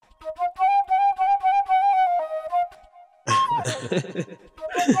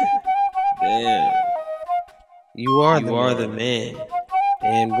Damn. You are the man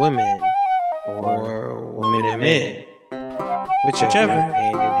and women, or women and men, whichever,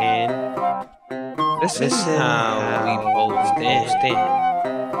 hand in hand. Listen how we both stand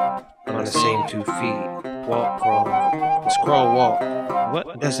on the same 2 feet. Walk, crawl. Let's crawl, walk.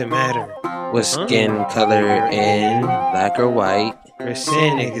 What doesn't matter? What skin color in, black or white? We're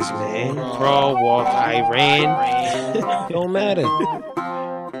sand niggas, man. Crawl, walk, I ran. Don't matter.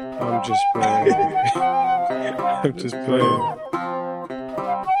 I'm just playing. I'm just playing.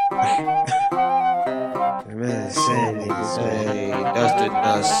 Man, sand niggas, man. Dust to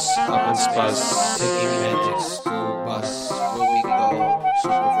dust, up and spuss. Taking magic school bus. Where we go,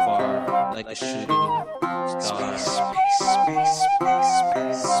 super far, like a shooting star. Space.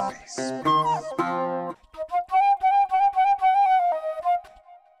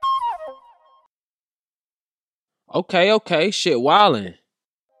 Okay, shit wildin'.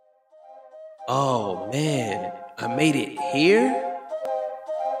 Oh man, I made it here?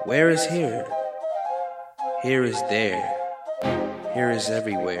 Where is here? Here is there. Here is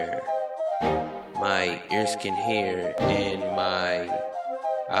everywhere. My ears can hear and my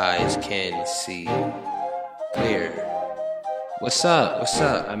eyes can see clear. What's up?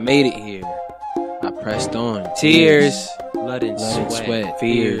 I made it here. I pressed on. Tears, blood and sweat,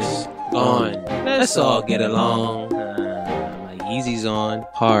 fears gone. Let's all get along. My Yeezys on,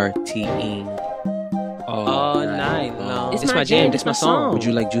 partying all night long. It's my jam, it's my song. Would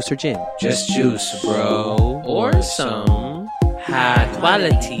you like juice or gin? Just juice, bro. Or some high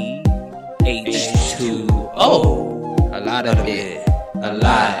quality H2O. A lot of it, a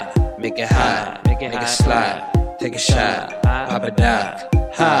lot. Make it hot, make it slide. Take a shot, pop a doc.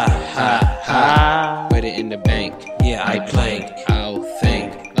 Ha. Put it in the bank. Yeah, I plank. I'll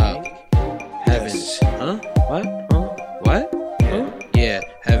think up heavens. What? Yeah,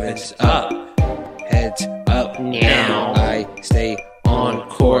 heavens up. Heads up now. I stay on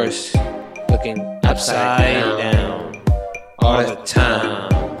course, looking upside down all the time.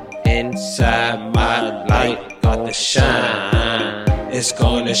 Inside my light got to shine. It's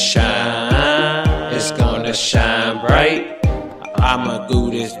gonna shine. It's gonna shine bright. I'ma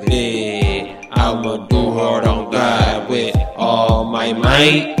do this big. I'ma do hard on God with all my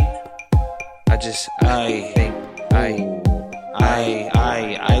might.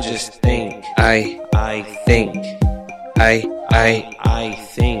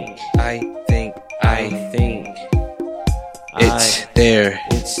 I think. It's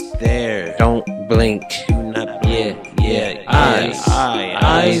there. Don't blink. Do not blink. Yeah.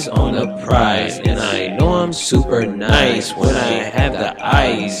 Eyes on the prize. And I know I'm super nice when I have the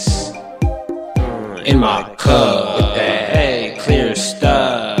ice in my cup. With that clear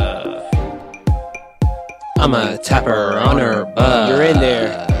stuff. I'ma tap her on her butt. You're in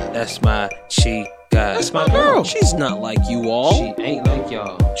there. That's my chica. That's my girl. She's not like you all. She ain't like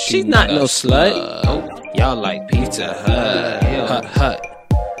y'all. She's not no slut. Y'all like Pizza Hut.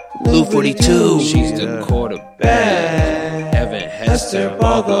 Blue 42. She's the quarterback. Evan Hester.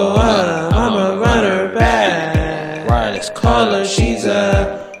 Ball go up. I'ma run her back. Wireless caller. She's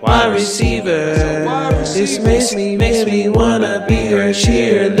a wide receiver. This makes me wanna be her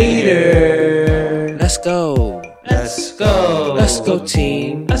cheerleader. Let's go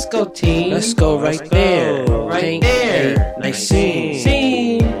team. Let's go right there. Nice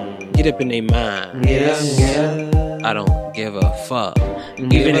scene. Get up in their mind. Yeah. I don't give a fuck.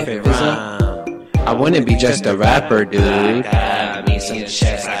 Even if it rhymes. I wouldn't be just a rapper, dude. I got me some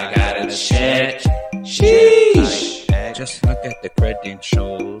checks. I gotta check. Sheesh. Just look at the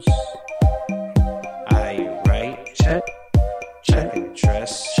credentials. I write check and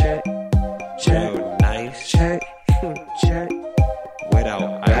dress check. Real nice check.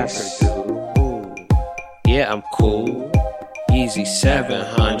 Without ice. Yeah, I'm cool. Easy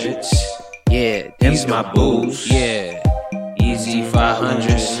 700s. Yeah, these my booze. Yeah, easy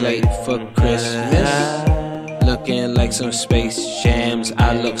 500s. Late for Christmas. Looking like some Space Jams.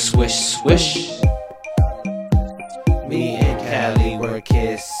 I look swish. Me and Callie were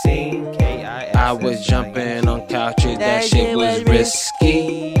kissing. I was jumping on couches. That shit was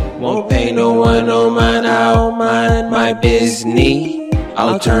risky. Won't pay no one no mind. I'll mind my business.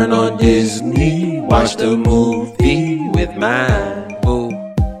 I'll turn on Disney. Watch the movie with my boo.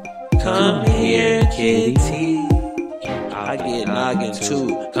 Come here, kitty. I get noggin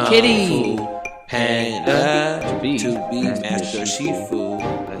too. Kitty. Panda. To be Master Shifu.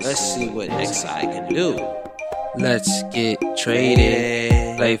 Let's see what next I can do. Let's get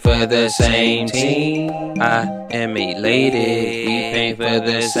traded. play for the same team. I am elated, we paint for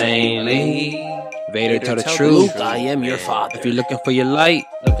the same league. Vader tell the truth, Luke, I am your father. if you're looking for your light,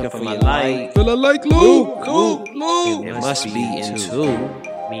 feeling like Luke. it must be into,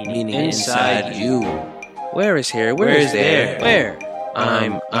 meaning inside you. Where is here? Where is there? Where?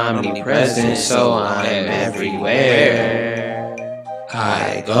 I'm omnipresent, so I am everywhere.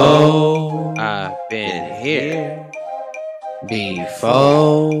 I go, I've been here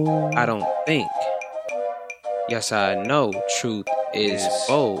before. I don't think. Yes, I know truth is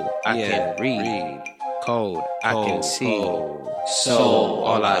bold. I can read code, I can see. So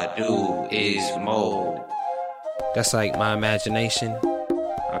all I do is mold. That's like my imagination.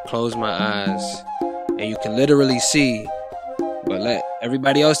 I close my eyes and you can literally see, but let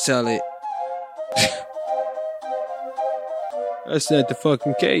everybody else tell it. That's not the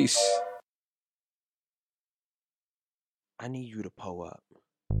fucking case. I need you to pull up.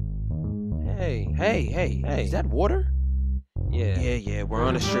 Hey, is that water? Yeah, we're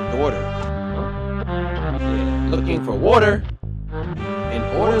on a strict order. Yeah, looking for water. In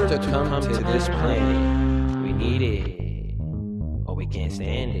order to come to this planet, we need it. Or we can't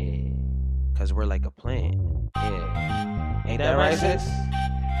stand it. Cause we're like a plant. Yeah. Ain't that right, sis?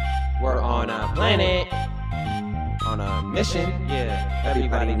 We're on a planet. On a mission. Yeah.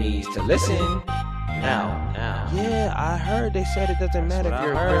 Everybody needs to listen. Now. Yeah, I heard they said it doesn't matter if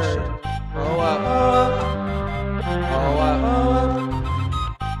you're a Christian. Oh up.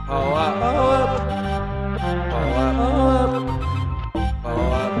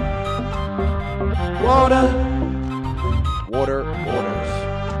 Waters.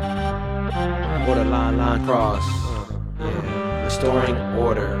 Line cross. Yeah. Restoring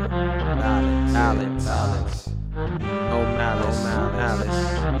order. Balance. No malice.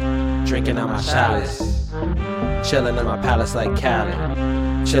 Drinking on my chalice. Chilling in my palace like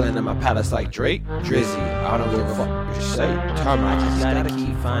Khaled. Chilling in my palace like Drake. Drizzy. I don't give a fuck what you say. I just gotta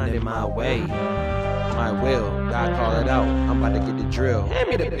keep finding my way. My will. God call it out. I'm about to get the drill. Hand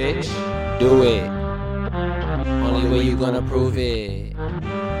me the bitch. Do it. Only way you gonna prove it.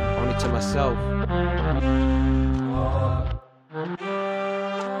 Only to myself.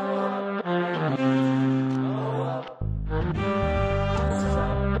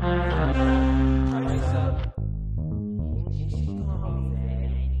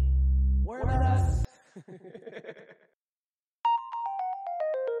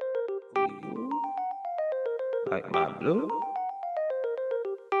 Like my blue,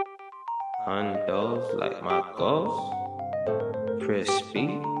 hundos like my ghost,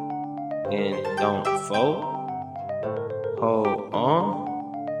 crispy and don't fold. Hold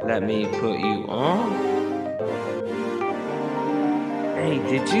on, let me put you on. Hey,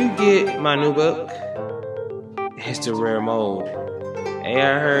 did you get my new book? It's the rare mode. Hey,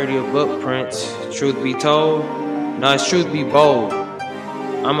 I heard your book, Prince. Truth be told, no, it's truth be bold.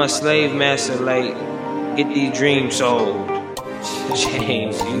 I'm a slave master late. Get these dreams sold.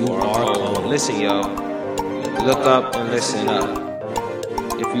 James, you are cold. Listen, yo. Look up and listen up.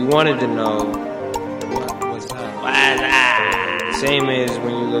 If you wanted to know, what's up? Same as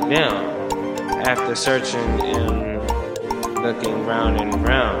when you look down. After searching and looking round and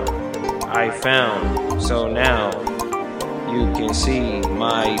round, I found. So now you can see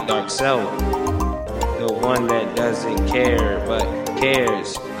my dark self. The one that doesn't care but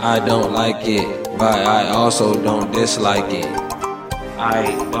cares. I don't like it. But I also don't dislike it.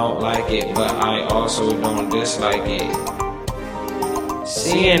 I don't like it, but I also don't dislike it.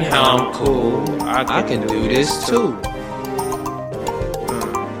 Seeing how I'm cool, I can do this too.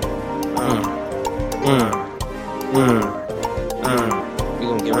 You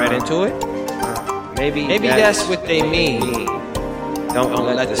gonna get right into it? Maybe that's what they mean. Don't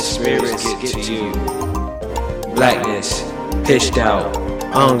let the spirits get to you. Blackness, pitched out.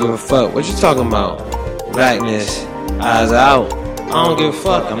 I don't give a fuck. What you talking about? Blackness, eyes out. I don't give a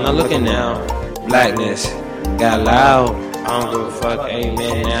fuck. I'm not looking now. Blackness, got loud. I don't give a fuck.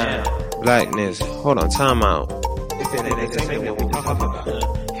 Amen now. Blackness, hold on, time out. If it ain't exactly what we talking about.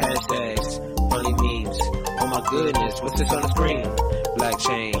 Hashtags, funny memes. Oh my goodness, what's this on the screen? Black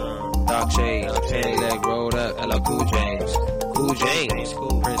chain, dark shades, panty leg rolled up. Hello, Cool James,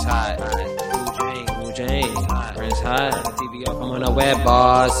 Prince High. Prince High. I'm on a web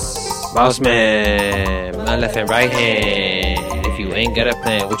boss man, my left and right hand. If you ain't got a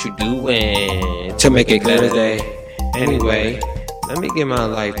plan, what you doing to make it clear today? Anyway, let me get my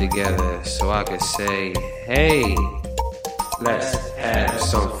life together so I can say, hey, let's have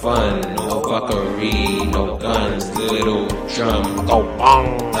some fun. No fuckery, no guns, little drum, go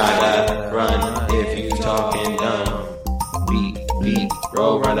bong. Gotta run if you talking dumb. Beat,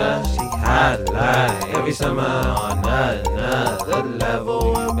 Roadrunner, she highlight. Every summer on another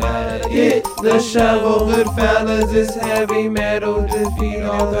level. Better get the shovel. Goodfellas is heavy metal. Defeat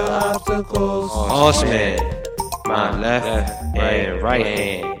all the obstacles. Horseman, my left and right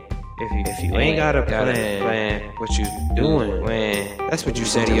hand. If you ain't got a plan, what you doing? When that's what you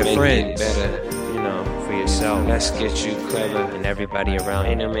say to your friends. Better, you know, for yourself. Let's get you clever and everybody around.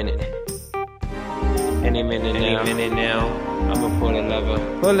 Any minute now, I'ma pull a lever.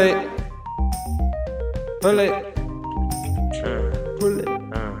 Pull it. Pull it. Pull it.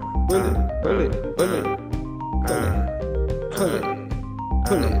 Pull it. Pull it. Pull it. Pull it.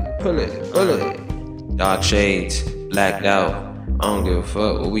 Pull it. Pull it. Pull it. Dark shades, blacked out. I don't give a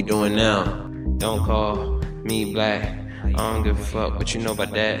fuck what we doing now. Don't call me black. I don't give a fuck what you know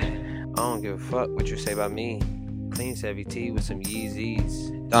about that. I don't give a fuck what you say about me. Clean heavy tea with some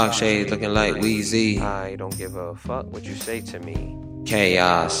Yeezys. Dark shades looking like Weezy. I don't give a fuck what you say to me.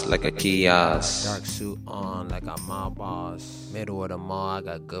 Chaos like a kiosk. Dark suit on like I'm my boss. Middle of the mall, I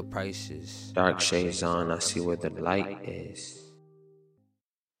got good prices. Dark shades on, I see where the light is.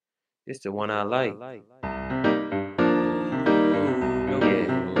 It's the one I like.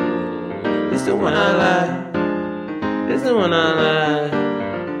 This the one I like. This the one I like.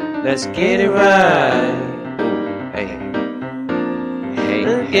 Let's get it right. Hey, hey,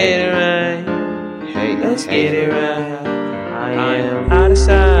 let's get it right. Hey, let's get it right. I am out of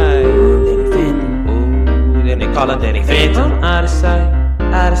sight. Ooh, then they call her Danny Phantom. I'm out of sight,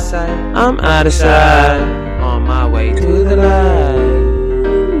 out of sight. I'm out of sight. On my way to the light.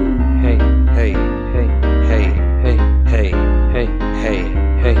 Hey, hey, hey, hey, hey, hey, hey, hey,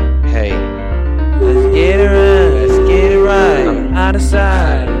 hey, hey. Let's get it right, let's get it right. I'm out of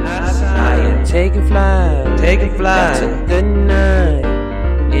sight, I am taking flight. That's a good night.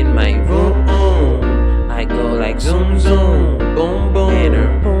 In my room, I go like zoom zoom, boom boom, inner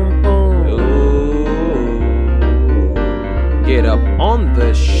boom boom. Ooh. Get up on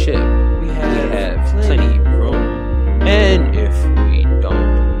the ship, we have plenty room. And if we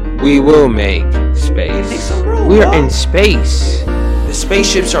don't, we will make space. We are in space. The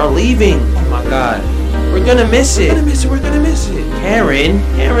spaceships are leaving. Oh my god. We're gonna miss it. We're gonna miss it. Karen,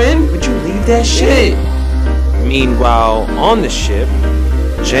 would you leave that shit? Meanwhile, on the ship,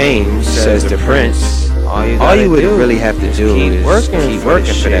 James says to Prince, all you would really have to do is keep working for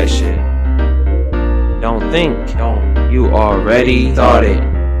that shit. Don't think. You already thought it.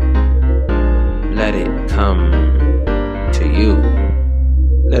 Let it come to you.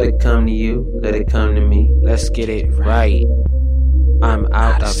 Let it come to you. Let it come to me. Let's get it right. I'm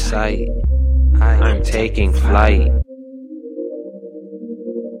out of sight. I'm taking flight.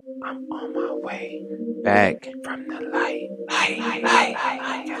 I'm on my way back from the light.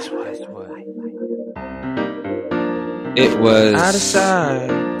 Guess what? It was out of sight.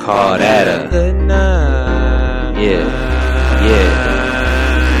 Called Ada. Good night. Yeah.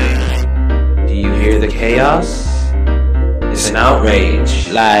 Do you hear the chaos? It's an outrage.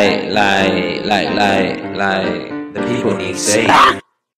 Like. The people need saving.